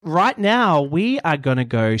right now we are going to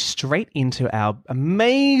go straight into our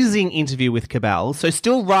amazing interview with BEL. So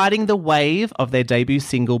still riding the wave of their debut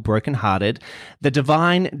single, Broken Hearted, the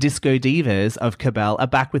divine disco divas of BEL are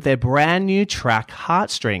back with their brand new track,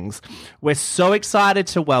 Heartstrings. We're so excited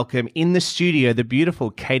to welcome in the studio the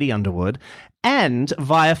beautiful Katie Underwood and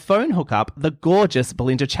via phone hookup, the gorgeous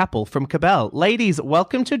Belinda Chappell from BEL. Ladies,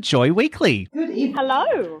 welcome to Joy Weekly. Good evening.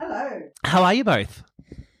 Hello. How are you both?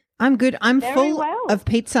 I'm good. I'm Very full well. of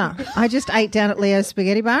pizza. I just ate down at Leo's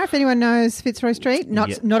Spaghetti Bar. If anyone knows Fitzroy Street,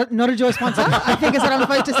 not a Joy sponsor, I think is what I'm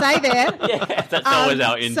supposed to say there. Yeah, that's always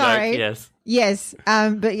our in sorry. joke, yes. Yes,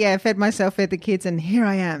 but yeah, fed myself, fed the kids, and here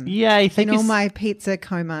I am. Yay, in all my pizza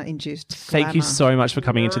coma-induced Thank you glamour. so much for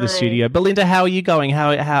coming into the studio. Belinda, how are you going?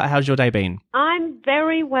 How's your day been? I'm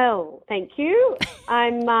very well, thank you.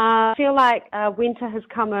 I feel like winter has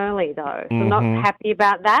come early, though. So I'm not happy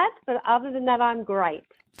about that, but other than that, I'm great.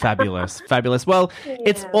 Fabulous, fabulous. Well,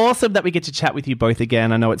 It's awesome that we get to chat with you both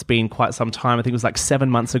again. I know it's been quite some time. I think it was like 7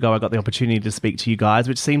 months ago I got the opportunity to speak to you guys,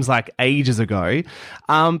 which seems like ages ago.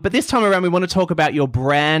 But this time around, we want to talk about your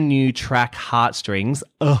brand new track, Heartstrings.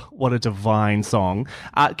 Ugh, what a divine song.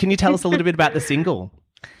 Can you tell us a little bit about the single?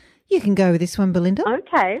 You can go with this one, Belinda.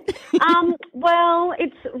 Okay. Well,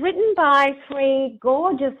 it's written by three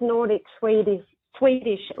gorgeous Nordic Swedish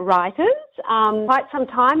writers quite some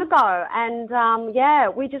time ago. And,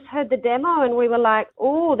 we just heard the demo and we were like,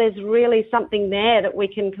 oh, there's really something there that we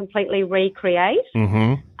can completely recreate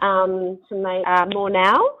to make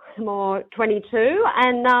more 22.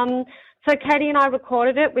 And so Katie and I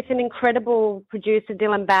recorded it with an incredible producer,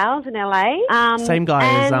 Dylan Bowles in LA. Same guy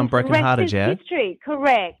as Broken Hearted, yeah? History,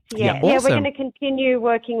 correct. Yeah, Yeah, awesome. we're going to continue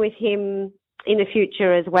working with him in the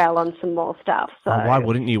future as well on some more stuff. So Why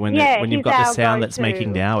wouldn't you when you've got the sound that's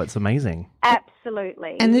making now? It's amazing.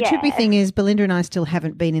 Absolutely. And the trippy thing is, Belinda and I still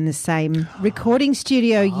haven't been in the same recording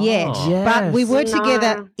studio yet. yes. But we were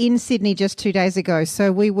together in Sydney just 2 days ago.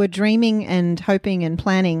 So we were dreaming and hoping and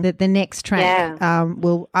planning that the next track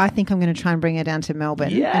I think I'm going to try and bring her down to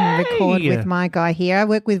Melbourne and record with my guy here. I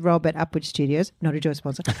work with Rob at Upward Studios, not a Joy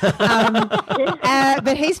sponsor.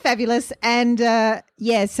 But he's fabulous. And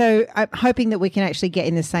so I'm hoping that we can actually get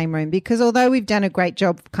in the same room, because although we've done a great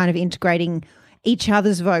job kind of integrating each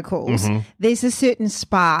other's vocals, there's a certain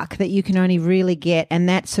spark that you can only really get, and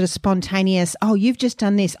that sort of spontaneous, oh, you've just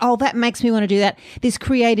done this, oh, that makes me want to do that. This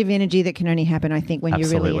creative energy that can only happen, I think, when you're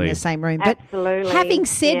really in the same room. But having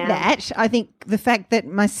said that, I think the fact that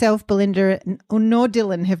myself, Belinda, nor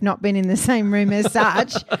Dylan have not been in the same room as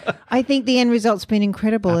such, I think the end result's been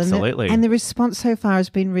incredible. Absolutely. And the response so far has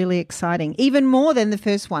been really exciting, even more than the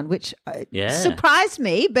first one, which surprised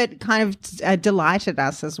me, but kind of delighted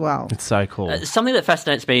us as well. It's so cool. Something that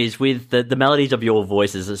fascinates me is with the melodies of your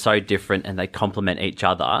voices are so different and they complement each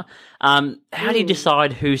other. How do you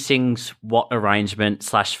decide who sings what arrangement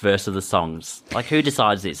 / verse of the songs? Like, who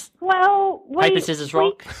decides this? Well, Paper, scissors,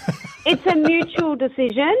 rock? It's a mutual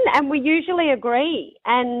decision, and we usually agree.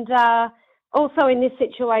 And also in this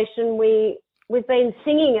situation, we've been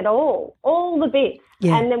singing it all the bits.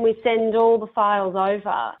 Yeah. And then we send all the files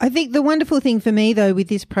over. I think the wonderful thing for me, though, with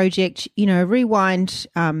this project, rewind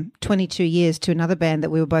 22 years to another band that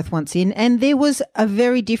we were both once in, and there was a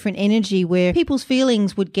very different energy where people's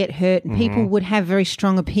feelings would get hurt and people would have very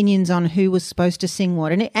strong opinions on who was supposed to sing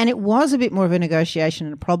what. And it was a bit more of a negotiation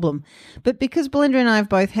and a problem. But because Belinda and I have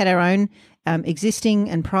both had our own existing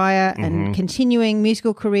and prior and continuing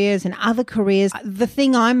musical careers and other careers, the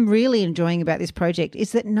thing I'm really enjoying about this project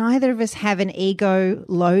is that neither of us have an ego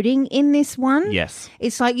loading in this one. Yes.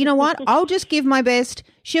 It's like, you know what? I'll just give my best.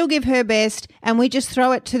 She'll give her best, and we just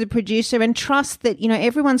throw it to the producer and trust that,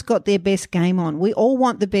 everyone's got their best game on. We all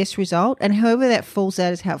want the best result, and however that falls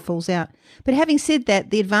out is how it falls out. But having said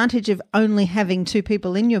that, the advantage of only having two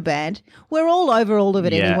people in your band, we're all over all of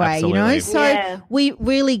it anyway, absolutely. So we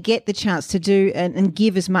really get the chance to do and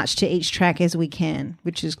give as much to each track as we can,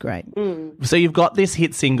 which is great. So you've got this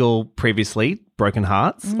hit single previously, Broken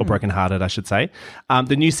Hearts, or Broken Hearted, I should say.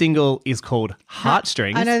 The new single is called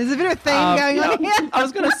Heartstrings. I know, there's a bit of a theme going on here. I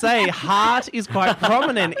was going to say, heart is quite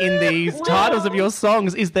prominent in these titles of your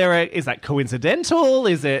songs. Is that coincidental?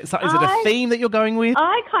 Is it a theme that you're going with?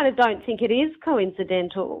 I kind of don't think it is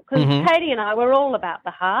coincidental, because Katie and I, we're all about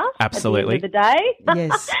the heart. Absolutely. At the end of the day.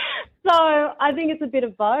 Yes. So I think it's a bit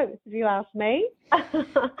of both, if you ask me.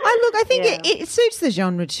 I think it suits the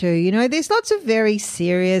genre too. There's lots of very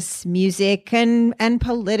serious music and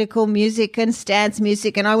political music and stance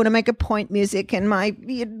music, and I want to make a point music,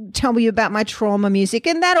 and tell you about my trauma music,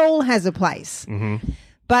 and that all has a place.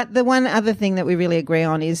 But the one other thing that we really agree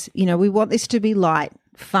on is, we want this to be light,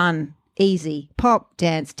 fun, easy, pop,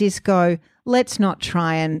 dance, disco, let's not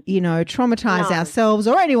try and, traumatize ourselves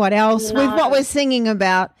or anyone else with what we're singing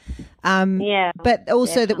about. But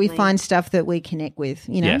also that we find stuff that we connect with,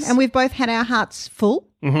 Yes. and we've both had our hearts full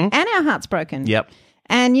and our hearts broken. Yep.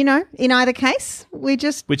 And, in either case, which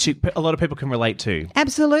a lot of people can relate to.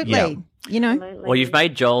 Absolutely. Yep. Well, you've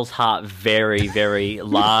made Joel's heart very, very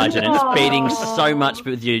large, and it's beating so much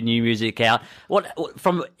with your new music out. What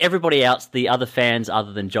from everybody else, the other fans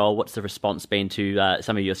other than Joel, what's the response been to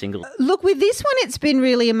some of your singles? Look, with this one, it's been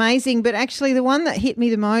really amazing, but actually the one that hit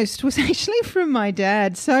me the most was actually from my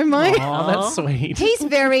dad. So that's sweet. He's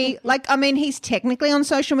very, he's technically on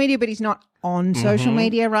social media, but he's not on social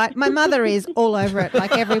media, right? My mother is all over it,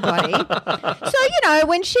 like everybody. So,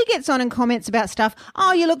 when she gets on and comments about stuff,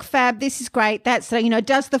 oh, you look fab, this is great, that's,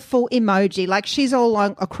 does the full emoji, like she's all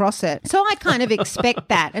across it. So I kind of expect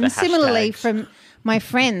that. And similarly from my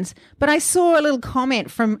friends. But I saw a little comment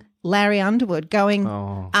from Larry Underwood going,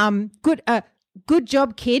 good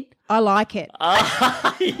job, kid. I like it.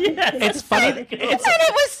 It's funny. And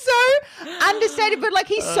it was so understated, but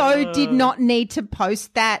he so did not need to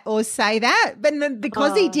post that or say that. But then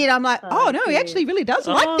because he did, I'm like, no, he actually really does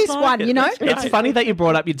like this one, It's funny that you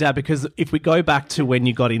brought up your dad, because if we go back to when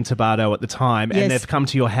you got into Bardo at the time and they've come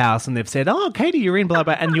to your house and they've said, oh, Katie, you're in, blah,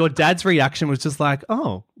 blah, and your dad's reaction was just like,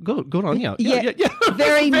 oh, good on you. Yeah.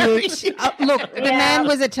 Very moved. Look, the man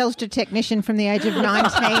was a Telstra technician from the age of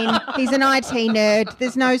 19. He's an IT nerd.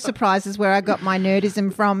 There's no surprises where I got my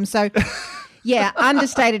nerdism from. So,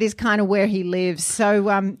 understated is kind of where he lives. So,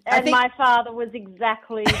 I think my father was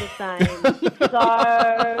exactly the same.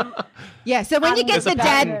 So, so when you get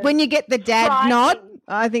the dad nod,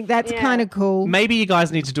 I think that's kind of cool. Maybe you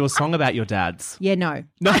guys need to do a song about your dads. Yeah, no.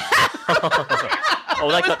 Oh,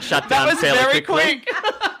 that got shut down That was fairly very quickly. quick.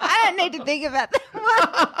 I don't need to think about that one.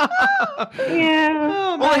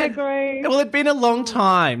 I agree. Well, it'd been a long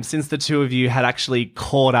time since the two of you had actually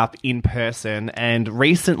caught up in person, and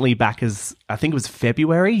recently, back as I think it was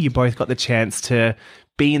February, you both got the chance to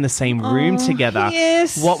be in the same room together.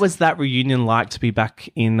 Yes. What was that reunion like to be back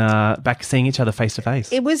seeing each other face to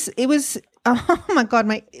face? It was. Oh my God,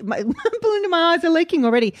 my Belinda, my eyes are leaking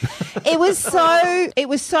already. It was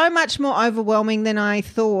so much more overwhelming than I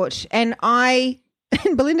thought, and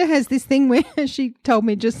Belinda has this thing where she told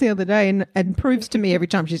me just the other day and proves to me every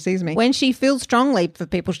time she sees me, when she feels strongly for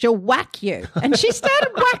people, she'll whack you. And she started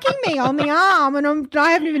whacking me on the arm, and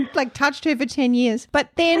I haven't even touched her for 10 years. But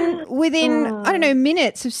then within,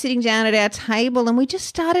 minutes of sitting down at our table, and we just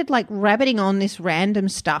started rabbiting on this random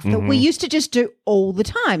stuff that we used to just do all the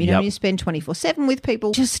time. You spend 24/7 with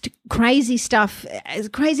people, just crazy stuff,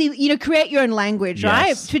 crazy, create your own language,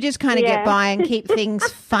 right? To just kind of get by and keep things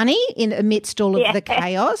funny amidst all of the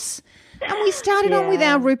chaos. And we started on with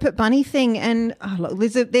our Rupert Bunny thing, and look,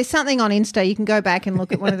 there's something on Insta. You can go back and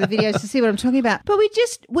look at one of the videos to see what I'm talking about. But we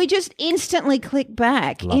just instantly click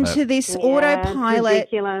back into this autopilot,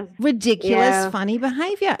 ridiculous funny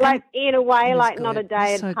behaviour. In a way, not a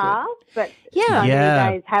day had passed, but so many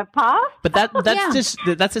days have passed. But that's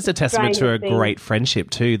just a testament to a great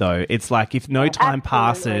friendship too, though. It's like if no time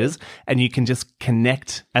passes and you can just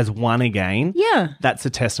connect as one again, that's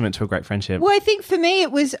a testament to a great friendship. Well, I think for me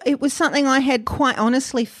it was something I had quite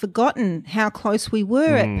honestly forgotten how close we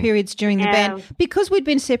were at periods during the band, because we'd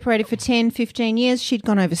been separated for 10, 15 years. She'd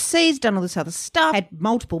gone overseas, done all this other stuff, had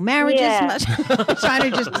multiple marriages, which I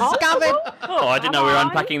just discovered. Oh, I didn't know we were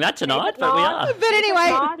unpacking that tonight, but we are. But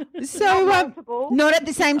anyway, so not at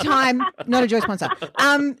the same time, not a Joyce sponsor.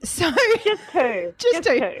 So just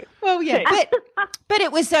two. Well, yeah, but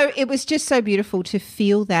it was just so beautiful to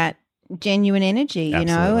feel that genuine energy, and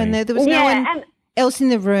there was no one else in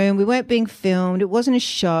the room. We weren't being filmed. It wasn't a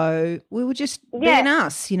show. We were just being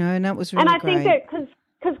us, and that was really great. And I think that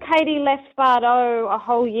because Katie left Bardo a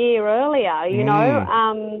whole year earlier,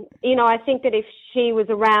 I think that if she was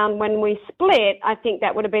around when we split, I think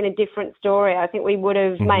that would have been a different story. I think we would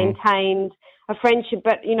have maintained a friendship,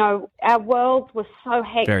 but our worlds were so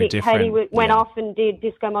hectic. Katie went off and did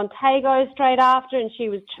Disco Montego straight after, and she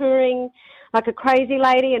was touring like a crazy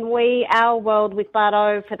lady, and our world with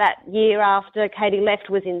Bardo for that year after Katie left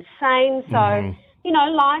was insane. So,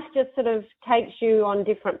 life just sort of takes you on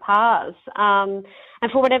different paths. And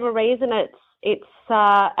for whatever reason, it's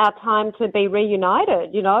our time to be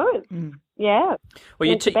reunited, yeah.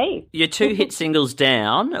 Well, you're 2 hit singles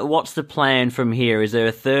down. What's the plan from here? Is there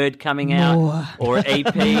a third coming out, or an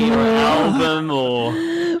EP, or an album, or?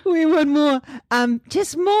 We want more.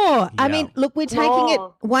 Just more. Yeah. I mean, look, we're taking it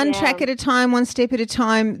one track at a time, one step at a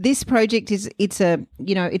time. This project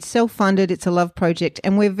it's self-funded. It's a love project,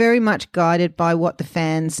 and we're very much guided by what the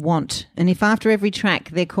fans want. And if after every track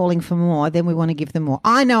they're calling for more, then we want to give them more.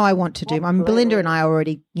 I know I want to do. Belinda and I are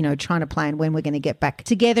already, trying to plan when we're going to get back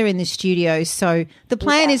together in the studio. So the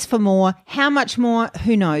plan is for more. How much more?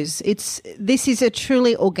 Who knows? This is a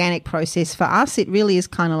truly organic process for us. It really is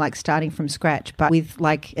kind of like starting from scratch, but with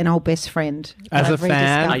like an old best friend. As a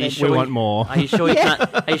fan, we want more. Are you sure you can't?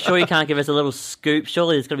 Are you sure you can't give us a little scoop?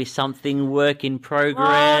 Surely there's going to be something work in progress.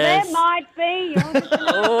 Oh, there might be.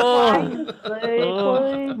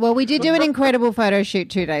 Well, we did do an incredible photo shoot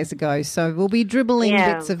 2 days ago, so we'll be dribbling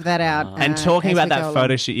bits of that out. And talking about that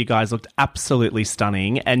photo shoot, you guys looked absolutely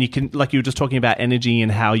stunning. And you can, like you were just talking about energy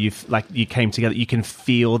and how you came together. You can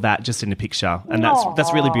feel that just in the picture, and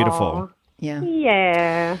that's really beautiful. Yeah.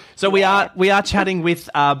 Yeah. So we are chatting with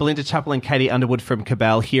Belinda Chappell and Katie Underwood from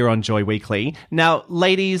BEL here on Joy Weekly. Now,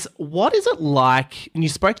 ladies, what is it like, and you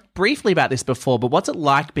spoke briefly about this before, but what's it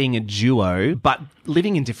like being a duo but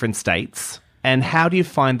living in different states? And how do you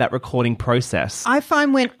find that recording process? I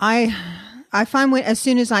find when as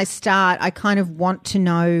soon as I start, I kind of want to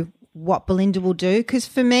know what Belinda will do, because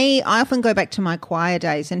for me, I often go back to my choir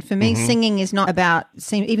days, and for me, singing is not about,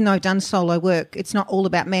 even though I've done solo work, it's not all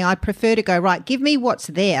about me. I prefer to go, right, give me what's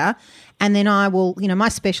there, and then I will, my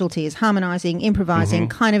specialty is harmonising, improvising,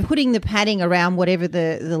 kind of putting the padding around whatever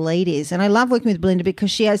the lead is. And I love working with Belinda because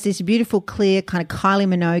she has this beautiful, clear, kind of Kylie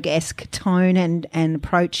Minogue-esque tone and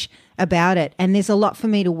approach about it, and there's a lot for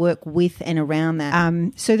me to work with and around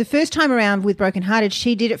that. So the first time around with Broken Hearted,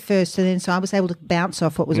 she did it first, and then so I was able to bounce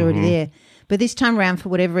off what was already there. But this time around, for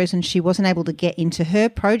whatever reason, she wasn't able to get into her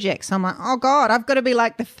project. So I'm like, oh God, I've got to be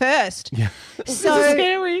like the first. Yeah. So this is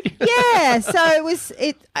scary. Yeah. So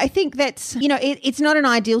I think that's, it's not an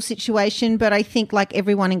ideal situation, but I think like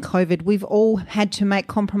everyone in COVID, we've all had to make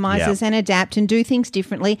compromises and adapt and do things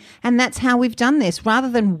differently. And that's how we've done this, rather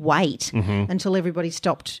than wait until everybody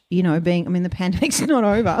stopped, the pandemic's not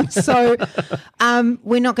over. So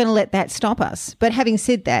we're not going to let that stop us. But having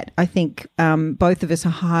said that, I think both of us are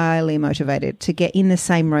highly motivated to get in the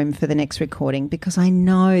same room for the next recording, because I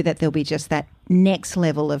know that there'll be just that next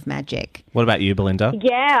level of magic. What about you, Belinda?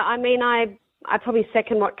 Yeah, I probably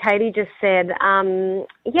second what Katie just said. I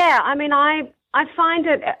find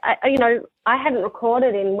it, I hadn't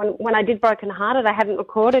recorded when I did Broken Hearted, I hadn't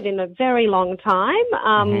recorded in a very long time.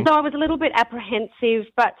 So I was a little bit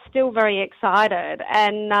apprehensive, but still very excited.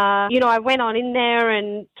 And, I went on in there,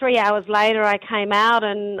 and 3 hours later I came out,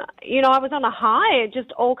 and, I was on a high. It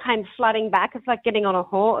just all came flooding back. It's like getting on a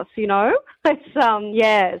horse, It's,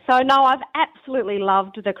 So no, I've absolutely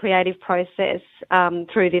loved the creative process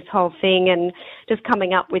through this whole thing, and just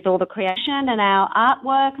coming up with all the creation and our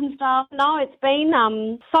artwork and stuff. No, it's been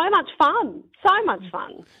so much fun. So much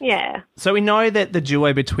fun, yeah. So we know that the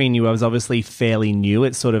duo between you was obviously fairly new.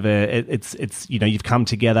 It's sort of it's you've come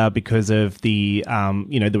together because of the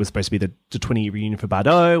there was supposed to be the 20-year reunion for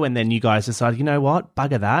Bardot, and then you guys decided, you know what,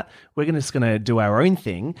 bugger that, we're just going to do our own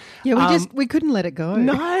thing. Yeah, we couldn't let it go.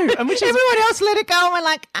 No, and which everyone else let it go, and we're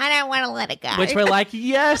like, I don't want to let it go. Which we're like,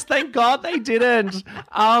 yes, thank God they didn't.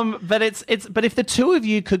 But if the two of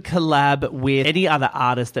you could collab with any other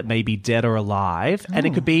artist that may be dead or alive, and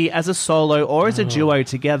it could be as a solo or as a duo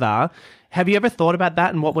together, have you ever thought about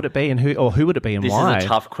that, and what would it be, and who would it be, and why? This is a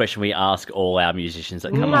tough question we ask all our musicians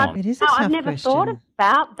that come on. It is a tough I've never thought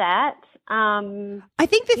about that. I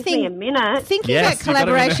think the thing, me a minute. Thinking about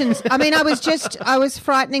collaborations, I was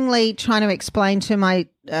frighteningly trying to explain to my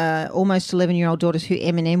almost 11-year-old daughters who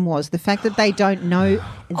Eminem was. The fact that they don't know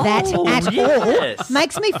that at all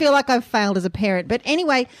makes me feel like I've failed as a parent. But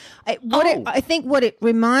anyway, I think what it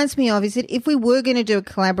reminds me of is that if we were going to do a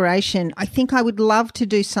collaboration, I think I would love to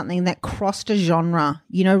do something that crossed a genre,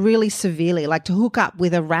 really severely, like to hook up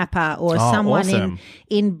with a rapper or someone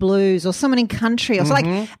in blues or someone in country. Or so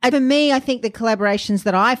for me, I think the collaborations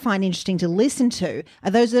that I find interesting to listen to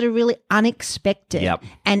are those that are really unexpected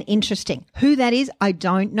and interesting. Who that is, I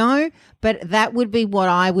don't know, but that would be what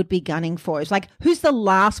I would be gunning for. It's like, who's the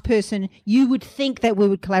last person you would think that we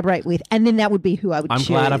would collaborate with, and then that would be who I would choose.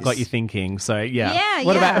 I'm glad I've got you thinking. So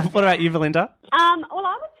What about you, Belinda? Well,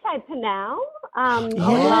 I would say Panal. I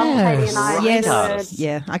love Katie and I.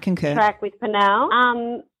 Yes, I concur. Track with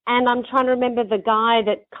Panal. And I'm trying to remember the guy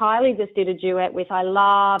that Kylie just did a duet with. I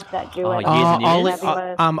love that duet.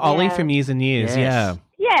 Ollie from Years and Years. Yeah,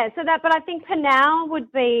 but I think Panal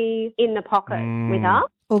would be in the pocket with us.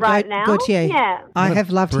 right now. Gautier. Yeah. I have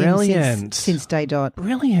loved Brilliant. him since day dot.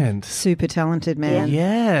 Brilliant. Super talented man.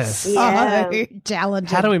 Yes. Yeah. Oh,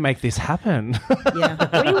 talented. How do we make this happen?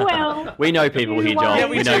 Yeah. We will. We know people here, Joel. Yeah,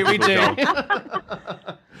 we know do. people, Joel.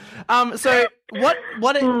 So what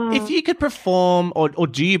if you could perform or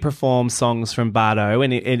do you perform songs from Bardo,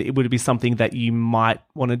 and it would be something that you might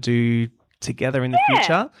want to do together in the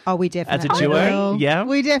future? Oh, we definitely As a duo? will. Yeah?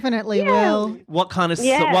 We definitely will. What kind of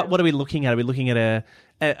Yeah. what are we looking at? Are we looking at a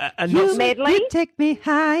Medley? You take me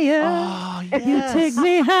higher. Oh, You yes. take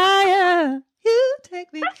me higher. You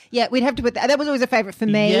take me. Yeah, we'd have to put that. That was always a favourite for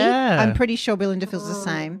me. Yeah. I'm pretty sure Belinda feels the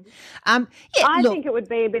same. Yeah, I look, think it would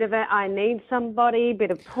be a bit of a I Need Somebody,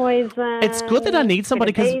 bit of Poison. It's good that I need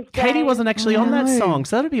somebody bit of because these Katie days. wasn't actually on that No. song,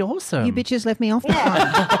 so that'd be awesome. you bitches left me off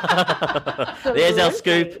that one. There's our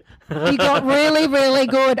scoop. You got really, really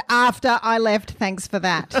good after I left. Thanks for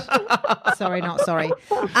that. Sorry, not sorry.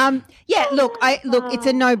 Yeah, look, it's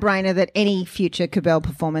a no-brainer that any future Cabell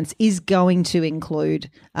performance is going to include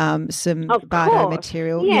some Of Bardo course.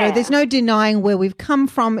 material. Yeah. You know, there's no denying where we've come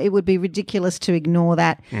from. It would be ridiculous to ignore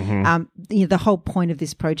that. The whole point of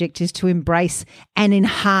this project is to embrace and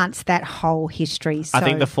enhance that whole history. So, I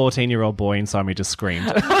think the 14-year-old boy inside me just screamed.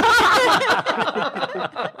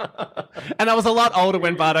 And I was a lot older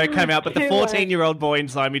when Bardo came out, but the 14-year-old boy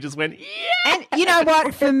inside me just went, yeah! And you know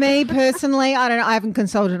what? For me personally, I don't know. I haven't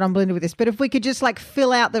consulted on Belinda with this, but if we could just like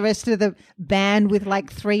fill out the rest of the band with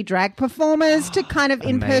like 3 drag performers to kind of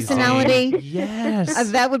in personality,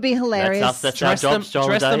 Yes. that would be hilarious. That's us. That's our jobs, Joel and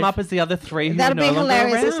dress them Dave. up as the other 3 who That'd are no be longer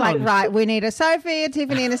hilarious. It's like, around. right, we need a Sophie, a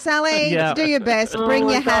Tiffany, and a Sally. Yeah. Do your best. Bring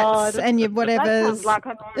my your hats God. and your That sounds whatevers. like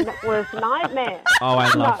a worst nightmare. Oh,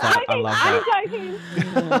 I love that. I I'm love that. joking.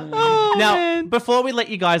 Now, before we let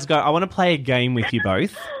you guys go, I want to play a game with you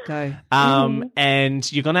both. Go.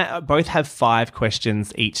 And you're going to both have 5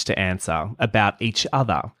 questions each to answer about each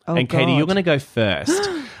other. Oh, and Katie, God. you're going to go first.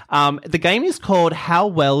 The game is called How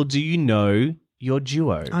Well Do You Know Your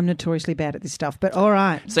Duo? I'm notoriously bad at this stuff, but all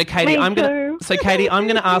right. So Katie, Me I'm gonna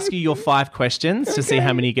too. ask you your 5 questions to see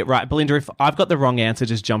how many you get right. Belinda, if I've got the wrong answer,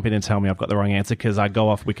 just jump in and tell me I've got the wrong answer because I go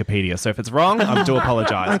off Wikipedia. So if it's wrong, I do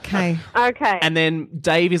apologise. Okay. Okay. And then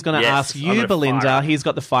Dave is going to Yes, ask I'm you, gonna Belinda. fire. He's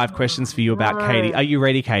got the 5 questions for you about Katie. Are you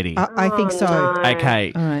ready, Katie? I think so. no.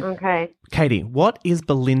 Okay. All right. Okay. Katie, what is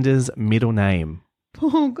Belinda's middle name?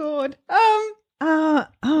 Oh, God.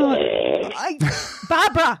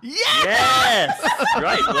 Barbara. Yes.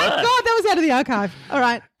 Great work. God, that was out of the archive. All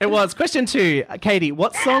right. It was. Question 2. Katie,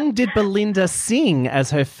 what song did Belinda sing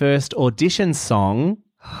as her first audition song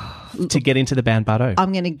to get into the band Bardo?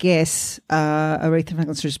 I'm going to guess Aretha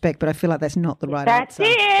Franklin's Respect, but I feel like that's not the right That's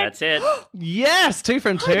answer. it. That's it. Yes, 2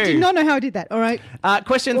 from 2. I did not know how I did that. All right.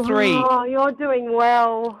 Question 3. Oh, you're doing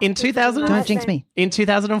well. In 2000, Don't jinx me. In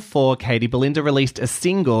 2004, Katie, Belinda released a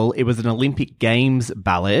single. It was an Olympic Games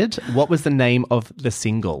ballad. What was the name of the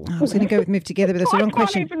single? I was going to go with Move Together, but that's the wrong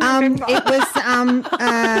question. even remember. It was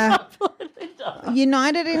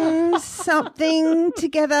United in something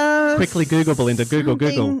together. Quickly Google, Belinda. Google,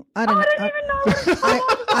 Google. I don't know. I don't even know.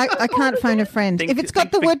 I can't phone a friend. if it's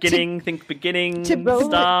got the word beginning, think beginning, to-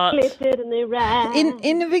 start. Lifted and they ran.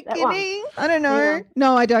 in the beginning, I don't know. Yeah.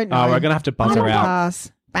 No, I don't know. Oh, we're going to have to buzz her out.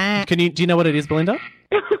 Pass. Bah. Do you know what it is, Belinda?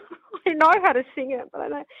 I know how to sing it, but I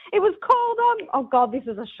don't. It was called oh God, this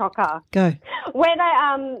is a shocker. Go.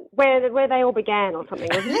 Where they all began or something,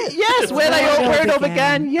 wasn't it? Yes, where it all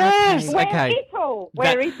began. Yes. Okay. Where Okay. it all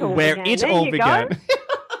began. Where it There all you began. go.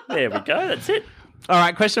 There we go. That's it. All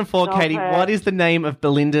right, question 4, Stop Katie. it. What is the name of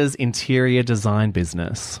Belinda's interior design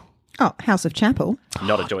business? Oh, House of Chapel.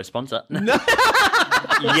 Not a joint sponsor.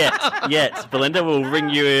 Yet. Belinda will ring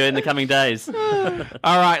you in the coming days.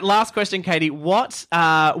 All right, last question, Katie. When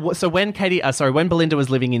Belinda was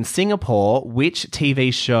living in Singapore, which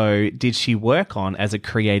TV show did she work on as a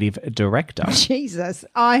creative director? Jesus,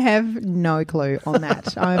 I have no clue on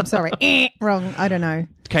that. I'm sorry. Wrong. I don't know.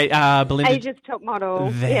 Okay, Belinda. Asia's Top Model.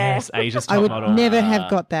 Yes, Asia's Top I would Model. never have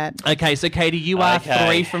got that. Okay, so Katie, you are Okay.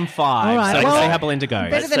 3 from 5. All right, So well, let's see how Belinda goes.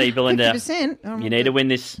 Better Let's than see, Belinda. 50%. Oh, You need to win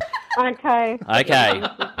this. Okay. Okay.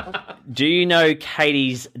 Do you know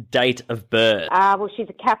Katie's date of birth? Well, she's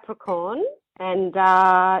a Capricorn, and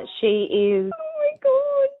she is. Oh my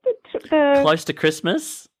God. The Close to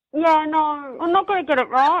Christmas? Yeah, no, I'm not going to get it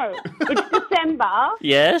right. It's December.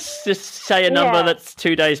 Yes. Just say a number Yeah. that's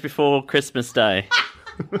 2 days before Christmas Day.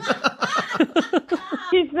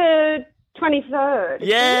 She's the 23rd.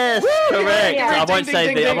 Yes, correct. Yeah. I won't Ding, say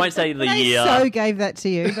ding, the ding, I won't say the They year. so gave that to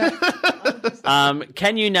you. But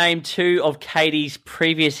Can you name two of Katie's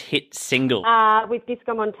previous hit singles? With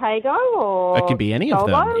Disco Montego or It could be any of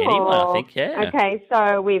them. Anyone, I think, yeah. Okay,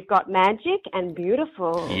 so we've got Magic and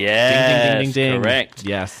Beautiful. Yes, Ding, ding, ding, ding. correct.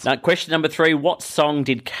 Yes. Now, question number 3. What song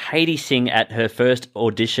did Katie sing at her first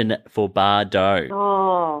audition for Bardo?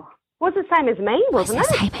 Oh, was the same as me, wasn't it?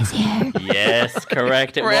 Same as you. Yes,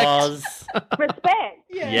 correct. It was. Respect.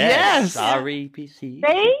 Yes. R-E-P-C.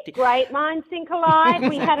 See? Great minds think alike.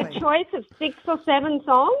 We had a choice of 6 or 7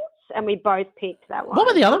 songs, and we both picked that one. What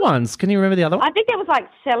were the other ones? Can you remember the other one? I think there was like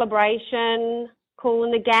Celebration, Cool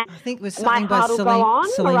in the Gang. I think it was My something by Heart Will Go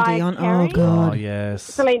On, Celine Mariah Dion. Carey. Oh, God. Oh, yes.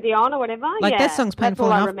 Celine Dion or whatever. Like, yeah, that song's painful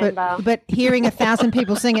that's all enough, I remember. but hearing 1,000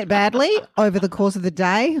 people sing it badly over the course of the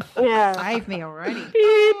day Yeah. saved me already.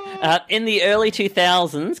 In the early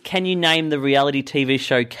 2000s, can you name the reality TV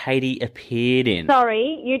show Katie appeared in?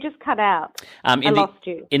 Sorry, you just cut out. I lost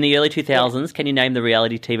you. In the early 2000s, can you name the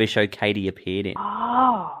reality TV show Katie appeared in?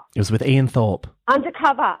 Oh, It was with Ian Thorpe.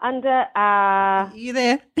 Undercover, You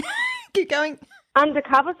there? Keep going.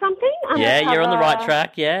 Undercover something? Yeah, you're on the right Undercover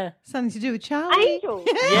track, yeah. Something to do with Charlie. Angel.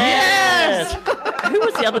 Yes! Who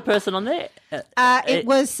was the other person on there? It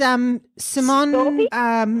was Simone. Dorothy?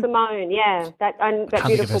 Simone, yeah. That think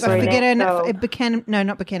beautiful of her name. brunette. Buchanan, So- Buchanan, no,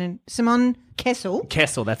 not Buchanan. Simone Kessel.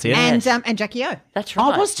 Kessel, that's it. And Jackie O. That's right.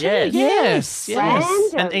 Oh, it was too. Yes. Yes. Yes.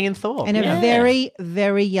 Random. And Ian Thorpe. And yeah. a very,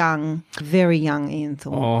 very young Ian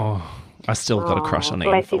Thorpe. Oh, I still got a crush on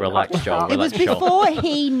Ian bless Thorpe. his Relax, cotton Joel. soul. It was Relax, before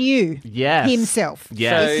he knew Yes. himself.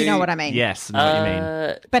 Yes. If you know what I mean. Yes, I know what you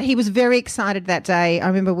mean. But he was very excited that day. I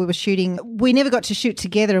remember we were shooting. We never got to shoot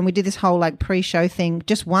together, and we did this whole like pre-show thing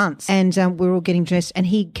just once. And we were all getting dressed, and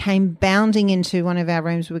he came bounding into one of our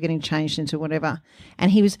rooms. We were getting changed into whatever,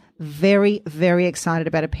 and he was very, very excited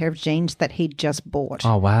about a pair of jeans that he'd just bought.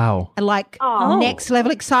 Oh, wow. Like next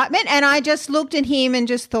level excitement. And I just looked at him and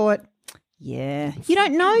just thought, yeah, you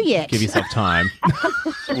don't know yet. Give yourself time.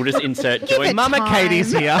 We'll just insert Joy. it Mama time.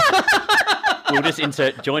 Katie's here. We'll just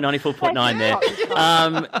insert Joy 94.9 there.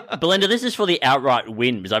 Belinda, this is for the outright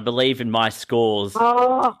win because I believe in my scores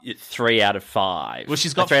 3 out of 5. Well,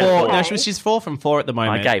 she's got 3 4. out of 4. No, she's 4 from 4 at the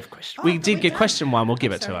moment. I gave question. We did get question 1. We'll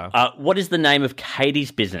give it to her. What is the name of Katie's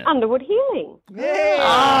business? Underwood Healing.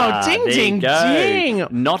 Oh, ding, There ding, you go. ding.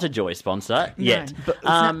 Not a Joy sponsor yet.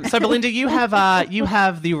 So, Belinda, you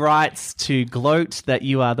have the rights to gloat that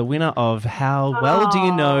you are the winner of How Well Do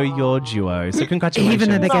You Know Your Duo. So, congratulations.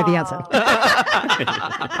 Even though they gave the answer.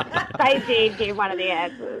 They did give one of the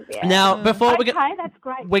answers. Yeah. Now, before okay, that's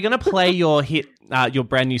great. we're going to play your hit, your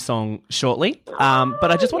brand new song shortly.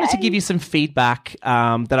 But I just wanted to give you some feedback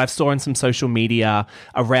that I've saw in some social media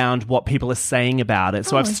around what people are saying about it.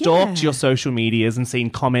 So I've stalked your social medias and seen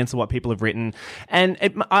comments of what people have written. And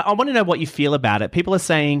I want to know what you feel about it. People are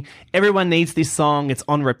saying, everyone needs this song. It's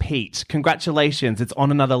on repeat. Congratulations. It's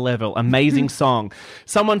on another level. Amazing song.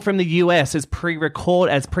 Someone from the US has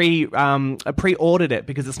pre-ordered it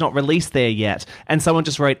because it's not released there yet. And someone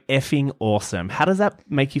just wrote effing awesome. How does that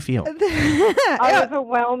make you feel?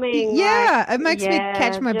 Overwhelming. Yeah, like, it makes me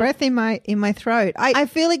catch my breath in my throat. I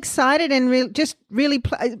feel excited and just really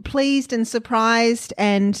pleased and surprised.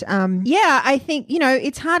 And I think,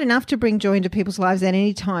 it's hard enough to bring joy into people's lives at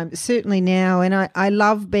any time, certainly now. And I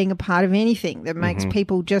love being a part of anything that makes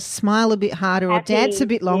people just smile a bit harder or dance a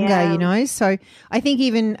bit longer, So I think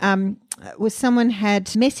even was someone had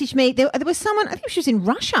messaged me. There was someone, I think she was in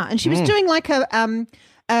Russia, and she was doing like a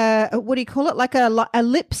what do you call it? Like a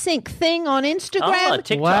lip sync thing on Instagram. Oh,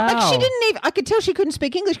 TikTok. Wow. Like she didn't even. I could tell she couldn't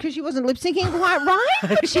speak English because she wasn't lip syncing quite right.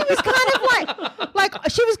 But she was kind of like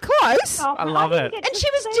she was close. I love it. And she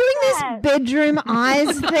was doing this bedroom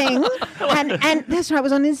eyes thing, and that's right. It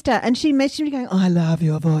was on Insta, and she messaged me going, "Oh, I love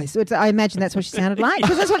your voice." I imagine that's what she sounded like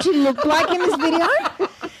because that's what she looked like in this video.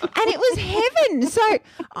 And it was heaven. So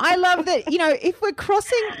I love that, if we're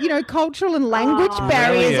crossing, cultural and language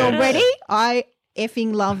barriers already, I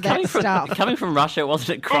effing love that stuff. Coming from Russia,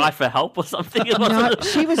 wasn't it cry for help or something? No,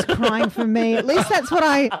 she was crying for me. At least that's what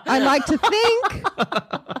I like to think.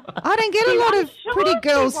 I don't get a lot of pretty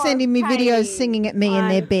girls sending me videos singing at me in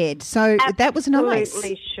their bed. So that was nice.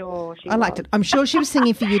 Absolutely sure she I liked it. I'm sure she was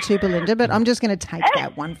singing for you too, Belinda, but I'm just going to take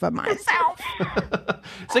that one for myself.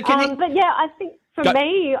 So can you... But yeah, I think for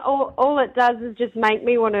me, all it does is just make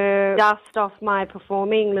me want to dust off my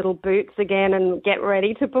performing little boots again and get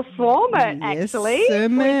ready to perform it, actually. Sir,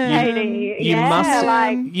 ma'am. Katie.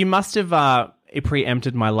 You must have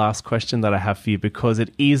preempted my last question that I have for you because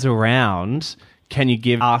it is around can you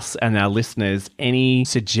give us and our listeners any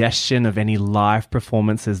suggestion of any live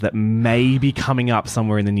performances that may be coming up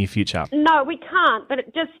somewhere in the near future? No, we can't, but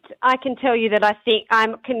I can tell you that I think I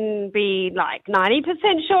can be like 90%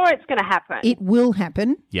 sure it's going to happen. It will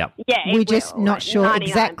happen. Yep. Yeah, we're just not sure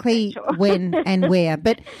exactly when and where.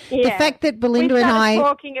 But the fact that Belinda and I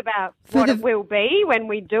talking about what it will be when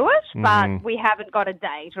we do it, but we haven't got a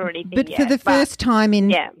date or anything yet. But for the first time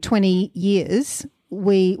in 20 years,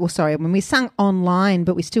 when we sung online,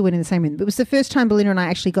 but we still went in the same room. It was the first time Belinda and I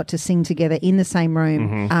actually got to sing together in the same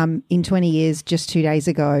room in 20 years, just 2 days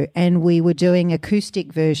ago. And we were doing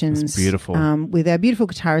acoustic versions. That's beautiful. With our beautiful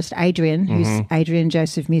guitarist, Adrian, who's Adrian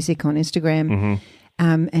Joseph Music on Instagram.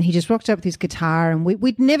 And he just rocked up with his guitar, and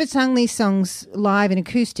we'd never sung these songs live in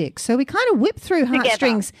acoustic. So we kind of whipped through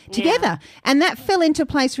Heartstrings together. And that fell into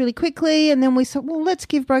place really quickly. And then we thought, well, let's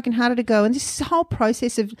give Broken Hearted a go. And this whole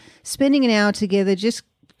process of spending an hour together just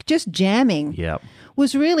jamming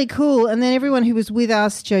was really cool. And then everyone who was with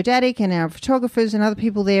us, Joe Daddick and our photographers and other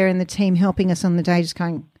people there in the team helping us on the day, just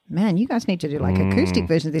going, man, you guys need to do like acoustic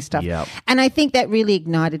versions of this stuff. Yep. And I think that really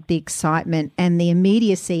ignited the excitement and the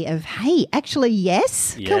immediacy of, hey, actually,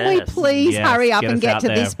 yes. Can we please hurry up and get to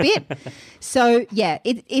this bit? So,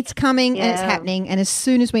 it's coming and it's happening. And as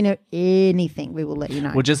soon as we know anything, we will let you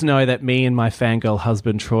know. Well, just know that me and my fangirl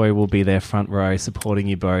husband, Troy, will be there front row supporting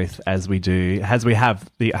you both as we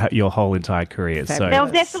have your whole entire career. Fabulous. So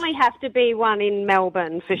there'll definitely have to be one in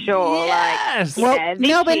Melbourne for sure. Yes.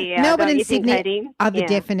 Melbourne and Sydney are the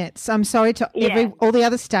definites. I'm sorry to all the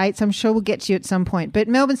other states. I'm sure we'll get to you at some point. But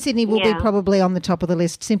Melbourne, Sydney will be probably on the top of the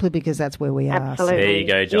list simply because that's where we are. Absolutely. There you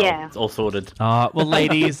go, Joel. Yeah. It's all sorted. Well,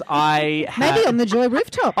 ladies, maybe on the Joy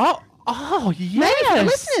rooftop. Oh, yes. Maybe for the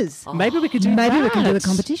listeners. Maybe we could do Maybe that. we can do a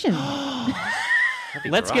competition.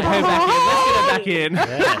 Let's get her back in. Let's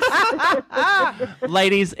get her back in.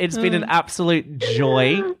 Ladies, it's been an absolute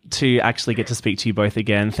joy to actually get to speak to you both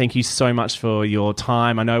again. Thank you so much for your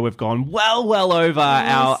time. I know we've gone well over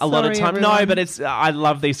a lot of time. Everyone. No, but I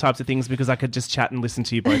love these types of things because I could just chat and listen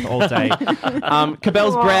to you both all day.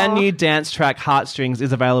 Cabell's brand new dance track, Heartstrings,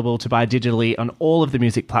 is available to buy digitally on all of the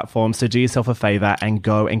music platforms. So do yourself a favour and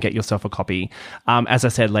go and get yourself a copy. As I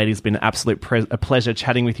said, ladies, it's been an absolute a pleasure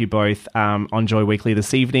chatting with you both on Joy Weekly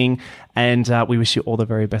this evening, and we wish you all the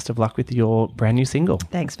very best of luck with your brand new single.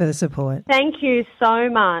 Thanks for the support. Thank you so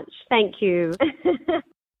much. Thank you.